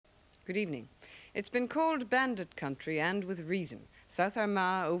Good evening. It's been called bandit country, and with reason. South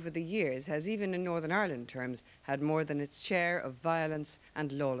Armagh over the years has, even in Northern Ireland terms, had more than its share of violence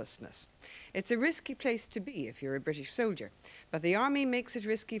and lawlessness. It's a risky place to be if you're a British soldier, but the army makes it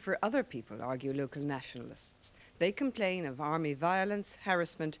risky for other people, argue local nationalists. They complain of army violence,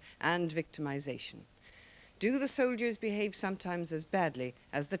 harassment and victimisation. Do the soldiers behave sometimes as badly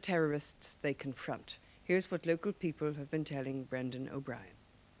as the terrorists they confront? Here's what local people have been telling Brendan O'Brien.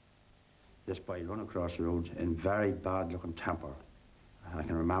 This boy run across the road in very bad looking temper. I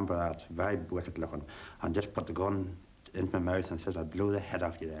can remember that, very wicked looking, and just put the gun into my mouth and says, I'll blow the head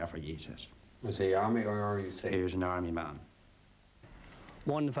off you there for Jesus. Was he army or you say? He was an army man.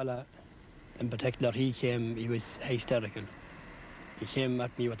 One fella in particular, he was hysterical. He came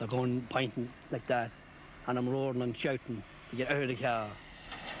at me with a gun pointing like that, and I'm roaring and shouting to get out of the car.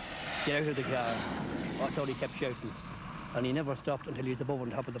 Get out of the car. That's all he kept shouting. And he never stopped until he was above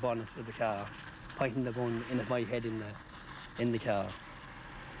on top of the bonnet of the car, pointing the gun in at my head in the car.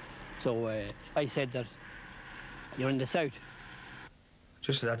 So I said that you're in the south.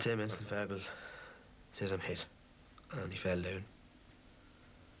 Just at that same instant, Fergal says I'm hit, and he fell down.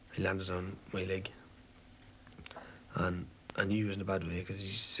 He landed on my leg, and I knew he was in a bad way because he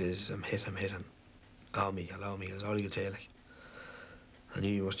says I'm hit, and allow me, that's all he could say, like. I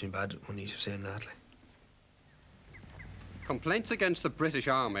knew he must have been bad when he was saying that, like. Complaints against the British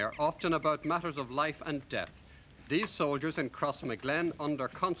Army are often about matters of life and death. These soldiers in Crossmaglen, under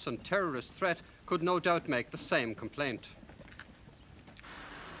constant terrorist threat, could no doubt make the same complaint.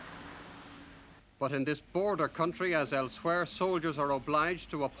 But in this border country, as elsewhere, soldiers are obliged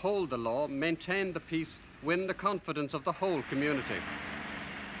to uphold the law, maintain the peace, win the confidence of the whole community.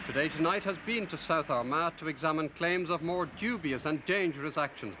 Today Tonight has been to South Armagh to examine claims of more dubious and dangerous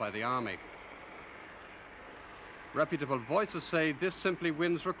actions by the Army. Reputable voices say this simply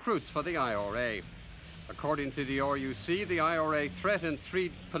wins recruits for the IRA. According to the RUC, the IRA threat in 3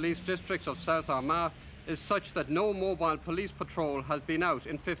 police districts of South Armagh is such that no mobile police patrol has been out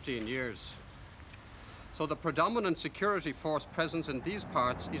in 15 years. So the predominant security force presence in these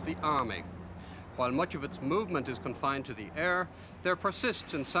parts is the Army. While much of its movement is confined to the air, there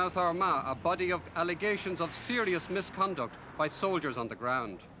persists in South Armagh a body of allegations of serious misconduct by soldiers on the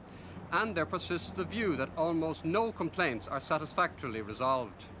ground. And there persists the view that almost no complaints are satisfactorily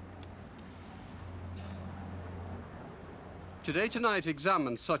resolved. Today Tonight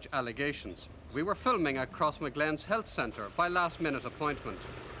examines such allegations. We were filming at Crossmaglen's Health Centre by last-minute appointment.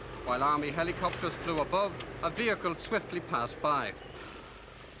 While Army helicopters flew above, a vehicle swiftly passed by.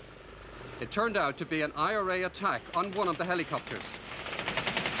 It turned out to be an IRA attack on one of the helicopters.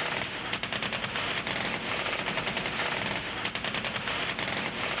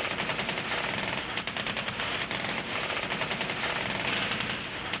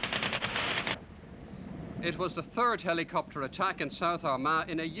 It was the 3rd helicopter attack in South Armagh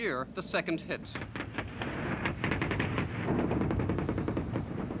in a year, the 2nd hit.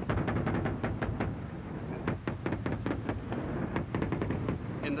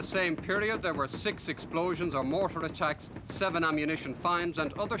 In the same period, there were 6 explosions or mortar attacks, 7 ammunition finds,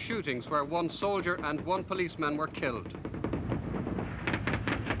 and other shootings where 1 soldier and 1 policeman were killed.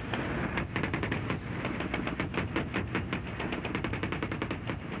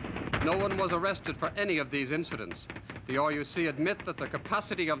 No one was arrested for any of these incidents. The RUC admit that the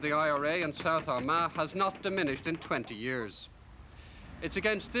capacity of the IRA in South Armagh has not diminished in 20 years. It's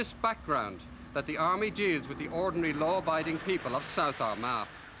against this background that the Army deals with the ordinary law-abiding people of South Armagh.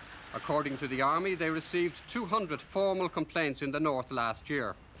 According to the Army, they received 200 formal complaints in the north last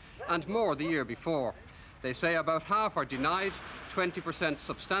year, and more the year before. They say about half are denied, 20%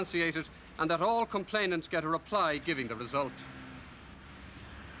 substantiated, and that all complainants get a reply giving the result.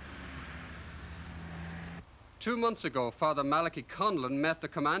 2 months ago, Father Malachi Conlon met the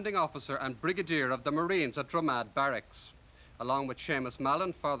commanding officer and brigadier of the Marines at Dromad Barracks. Along with Seamus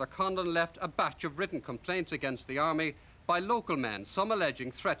Mallon, Father Conlon left a batch of written complaints against the Army by local men, some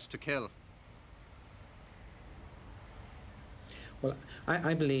alleging threats to kill. Well,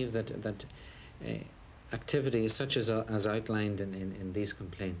 I believe that activity such as outlined in these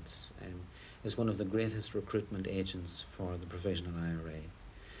complaints is one of the greatest recruitment agents for the provisional IRA.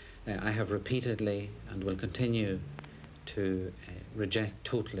 I have repeatedly and will continue to reject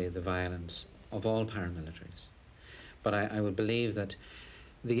totally the violence of all paramilitaries. But I would believe that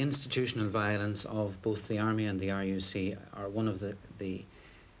the institutional violence of both the Army and the RUC are one of the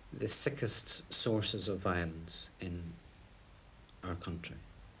sickest sources of violence in our country.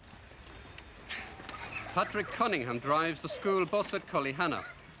 Patrick Cunningham drives the school bus at Cullyhanna.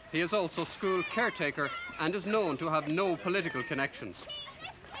 He is also school caretaker and is known to have no political connections.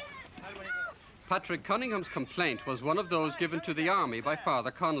 Patrick Cunningham's complaint was one of those given to the army by Father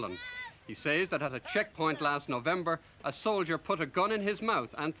Conlon. He says that at a checkpoint last November, a soldier put a gun in his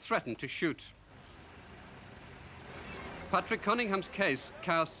mouth and threatened to shoot. Patrick Cunningham's case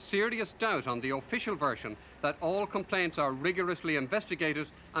casts serious doubt on the official version that all complaints are rigorously investigated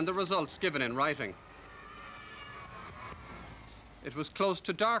and the results given in writing. It was close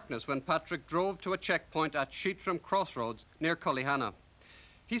to darkness when Patrick drove to a checkpoint at Sheetram Crossroads near Cullyhanna.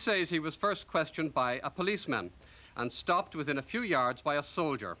 He says he was first questioned by a policeman and stopped within a few yards by a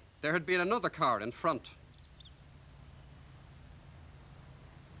soldier. There had been another car in front.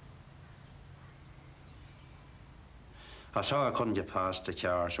 I saw I couldn't get past the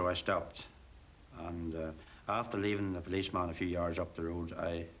car, so I stopped. And after leaving the policeman a few yards up the road,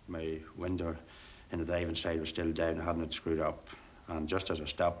 my window in the driving side was still down. I hadn't it screwed up. And just as I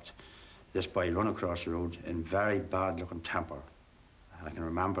stopped, this boy run across the road in very bad-looking temper. I can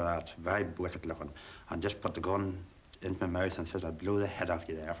remember that, very wicked-looking, and just put the gun into my mouth and says, "I'll blow the head off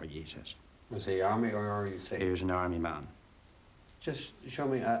you there for you," he says. Was he army or are you saying? He was an army man. Just show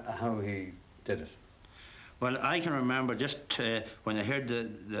me how he did it. Well, I can remember just when I heard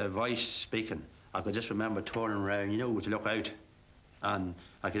the voice speaking, I could just remember turning around, you know, to look out. And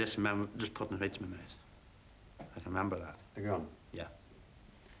I could just remember just putting it right to my mouth. I can remember that. The gun? Yeah.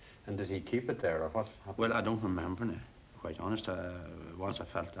 And did he keep it there or what happened? Well, I don't remember now, quite honest. Once I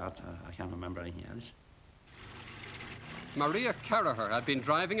felt that, I can't remember anything else. Maria Carraher had been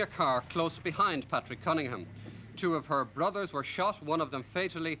driving a car close behind Patrick Cunningham. Two of her brothers were shot, one of them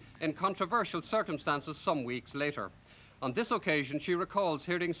fatally, in controversial circumstances some weeks later. On this occasion, she recalls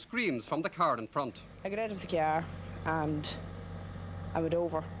hearing screams from the car in front. I got out of the car and I went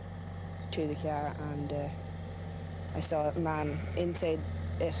over to the car and I saw a man inside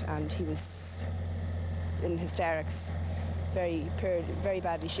it and he was in hysterics, very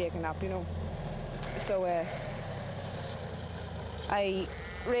badly shaken up, you know. So I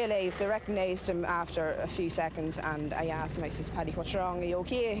recognised him after a few seconds and I asked him, I says, "Paddy, what's wrong? Are you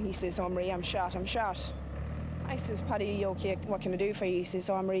okay?" And he says, "Oh, Marie, I'm shot. I says, "Paddy, are you okay? What can I do for you?" He says,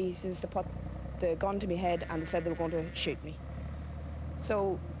 "Oh, Marie," he says, "they put the gun to my head and they said they were going to shoot me."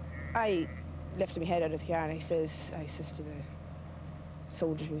 So I lifted my head out of the car and I says to the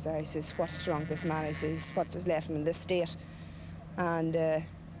soldier who was there, I says, "What's wrong with this man?" I says, "What's left him in this state?" And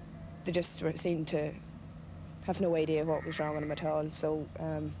they just seemed to have no idea what was wrong with him at all. So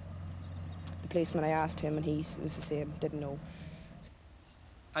the policeman, I asked him and he was the same, didn't know.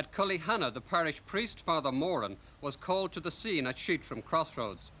 At Cullyhanna, the parish priest, Father Moran, was called to the scene at Sheetram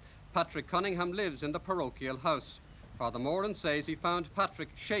Crossroads. Patrick Cunningham lives in the parochial house. Father Moran says he found Patrick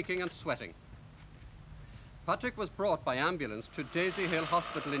shaking and sweating. Patrick was brought by ambulance to Daisy Hill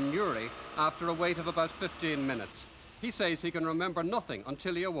Hospital in Newry after a wait of about 15 minutes. He says he can remember nothing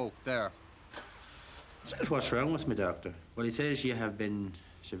until he awoke there. Says, "What's wrong with me, doctor?" Well, he says, "You have been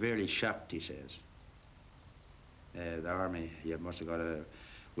severely shocked," he says. The army, you must have got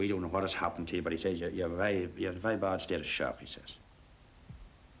we don't know what has happened to you, but he says you have a very bad state of shock, he says.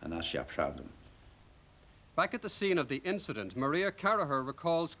 And that's your problem. Back at the scene of the incident, Maria Carraher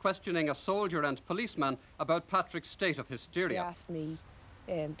recalls questioning a soldier and policeman about Patrick's state of hysteria. He asked me,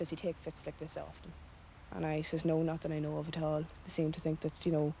 does he take fits like this often? And I says, "No, not that I know of at all." They seem to think that,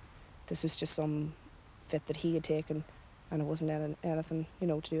 you know, this is just some fit that he had taken and it wasn't anything, you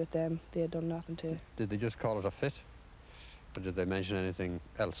know, to do with them. They had done nothing to... Did they just call it a fit? Or did they mention anything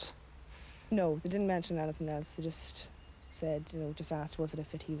else? No, they didn't mention anything else. They just said, you know, just asked, was it a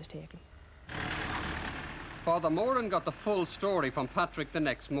fit he was taking? Father Moran got the full story from Patrick the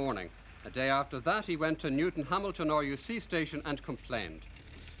next morning. A day after that, he went to Newton Hamilton RUC station and complained.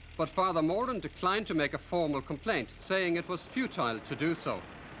 But Father Moran declined to make a formal complaint, saying it was futile to do so.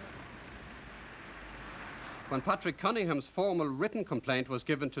 When Patrick Cunningham's formal written complaint was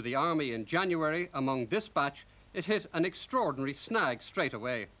given to the army in January among this batch, it hit an extraordinary snag straight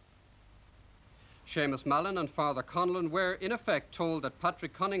away. Seamus Mallon and Father Conlon were, in effect, told that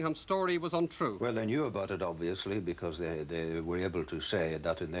Patrick Cunningham's story was untrue. Well, they knew about it, obviously, because they were able to say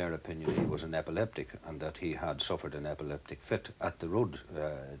that, in their opinion, he was an epileptic and that he had suffered an epileptic fit at the road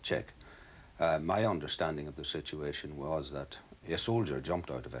check. My understanding of the situation was that a soldier jumped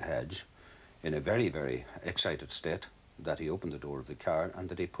out of a hedge in a very, very excited state, that he opened the door of the car and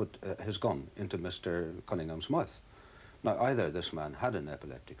that he put his gun into Mr. Cunningham's mouth. Now, either this man had an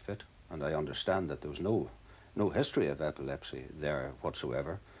epileptic fit, and I understand that there was no history of epilepsy there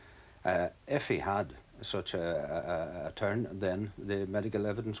whatsoever. If he had such a turn, then the medical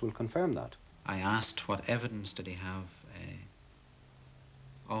evidence will confirm that. I asked what evidence did he have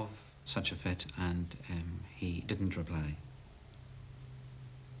of such a fit, and he didn't reply.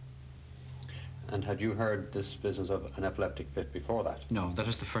 And had you heard this business of an epileptic fit before that? No, that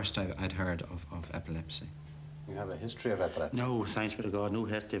was the first I'd heard of epilepsy. You have a history of epilepsy? No, thanks be to God, no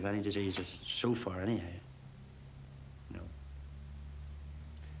history of any diseases so far anyhow. No.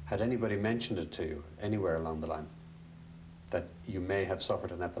 Had anybody mentioned it to you anywhere along the line, that you may have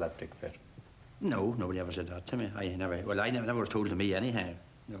suffered an epileptic fit? No, nobody ever said that to me. I never was told to me anyhow.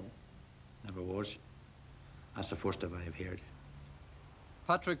 No, never was. That's the first of I have heard.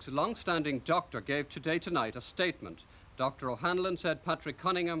 Patrick's long-standing doctor gave Today Tonight a statement. Dr. O'Hanlon said Patrick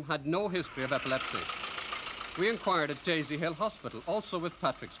Cunningham had no history of epilepsy. We inquired at Daisy Hill Hospital, also with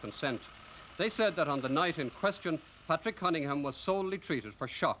Patrick's consent. They said that on the night in question, Patrick Cunningham was solely treated for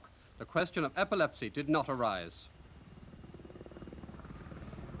shock. The question of epilepsy did not arise.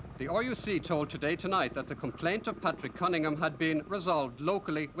 The RUC told Today Tonight that the complaint of Patrick Cunningham had been resolved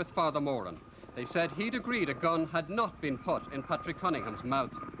locally with Father Moran. They said he'd agreed a gun had not been put in Patrick Cunningham's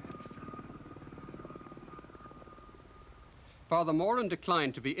mouth. Father Moran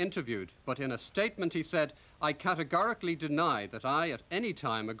declined to be interviewed, but in a statement he said, "I categorically deny that I at any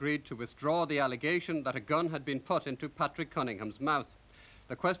time agreed to withdraw the allegation that a gun had been put into Patrick Cunningham's mouth.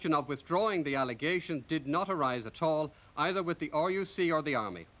 The question of withdrawing the allegation did not arise at all, either with the RUC or the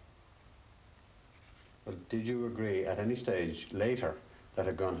Army." Well, did you agree at any stage later that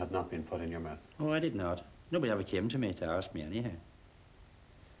a gun had not been put in your mouth? Oh, I did not. Nobody ever came to me to ask me anyhow.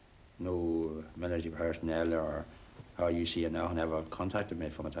 No military personnel or RUC and now never contacted me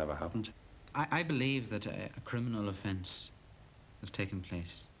from it ever happened. I believe that a criminal offence has taken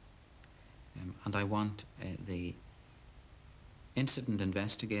place, and I want the incident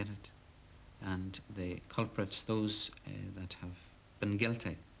investigated and the culprits, those that have been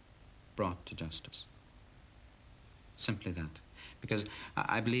guilty, brought to justice. Simply that. Because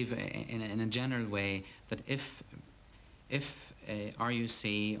I believe in a general way that if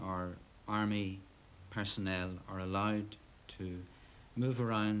RUC or Army personnel are allowed to move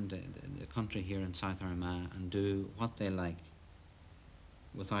around the country here in South Armagh and do what they like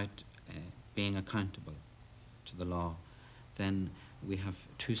without being accountable to the law, then we have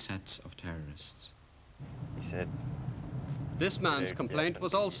two sets of terrorists. He said, This man's complaint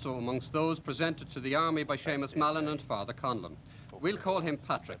was also amongst those presented to the Army by Seamus Mallon and Father Conlon. We'll call him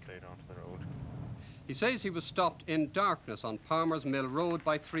Patrick. He says he was stopped in darkness on Palmer's Mill Road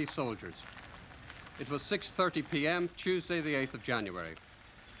by 3 soldiers. It was 6:30 p.m, Tuesday the 8th of January.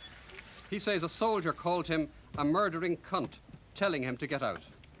 He says a soldier called him a murdering cunt, telling him to get out.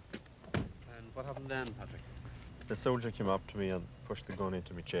 And what happened then, Patrick? The soldier came up to me and pushed the gun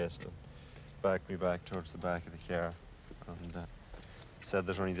into my chest and backed me back towards the back of the car and said,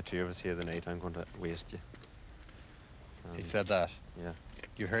 "There's only the 2 of us here tonight, I'm going to waste you." He said that? Yeah.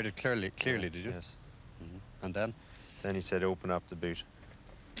 You heard it clearly, Yeah, did you? Yes. And then? Then he said, "Open up the boot."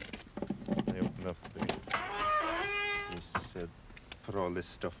 I opened up the boot. He said, "Put all this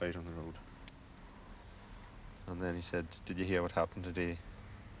stuff out on the road." And then he said, "Did you hear what happened today?"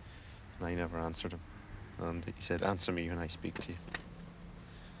 And I never answered him. And he said, "Answer me when I speak to you."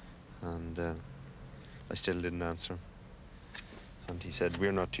 And I still didn't answer him. And he said,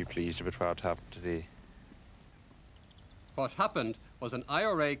 "We're not too pleased about what happened today." What happened was an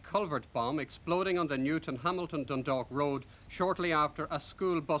IRA culvert bomb exploding on the Newton-Hamilton-Dundalk Road shortly after a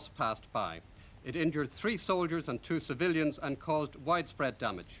school bus passed by. It injured 3 soldiers and 2 civilians and caused widespread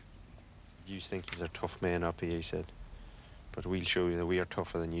damage. "You think these are tough men up here," he said, "but we'll show you that we are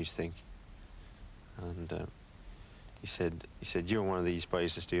tougher than you think." And he said, "You're one of these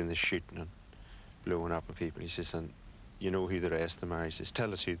boys that's doing this shooting and blowing up at people." He says, "And you know who the rest of them are." He says,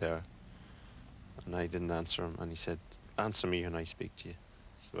 "Tell us who they are." And I didn't answer him, and he said, "Answer me when I speak to you."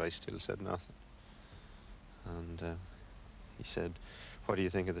 So I still said nothing. And he said, "What do you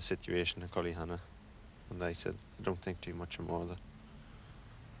think of the situation in Cullyhanna?" And I said, "I don't think too much more of it."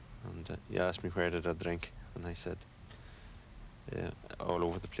 And he asked me where did I drink, and I said, all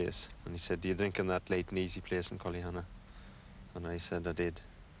over the place. And he said, "Do you drink in that late and easy place in Cullyhanna?" And I said, "I did."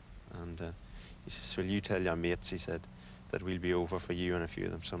 And he says, "Will you tell your mates," he said, "that we'll be over for you and a few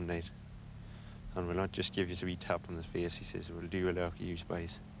of them some night. And we'll not just give you a wee tap on the face," he says, "we'll do a lot of you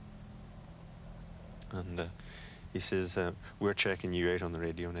boys." And he says, "We're checking you out on the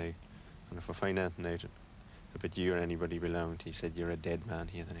radio now. And if we find anything out about you or anybody belonged," he said, "you're a dead man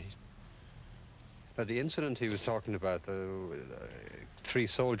here tonight." Now, the incident he was talking about, the 3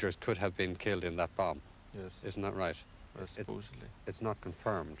 soldiers could have been killed in that bomb. Yes. Isn't that right? Supposedly. It's not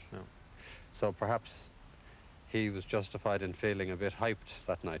confirmed. No. So perhaps he was justified in feeling a bit hyped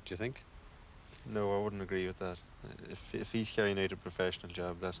that night, do you think? No, I wouldn't agree with that. If he's carrying out a professional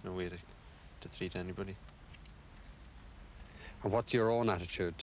job, that's no way to treat anybody. And what's your own attitude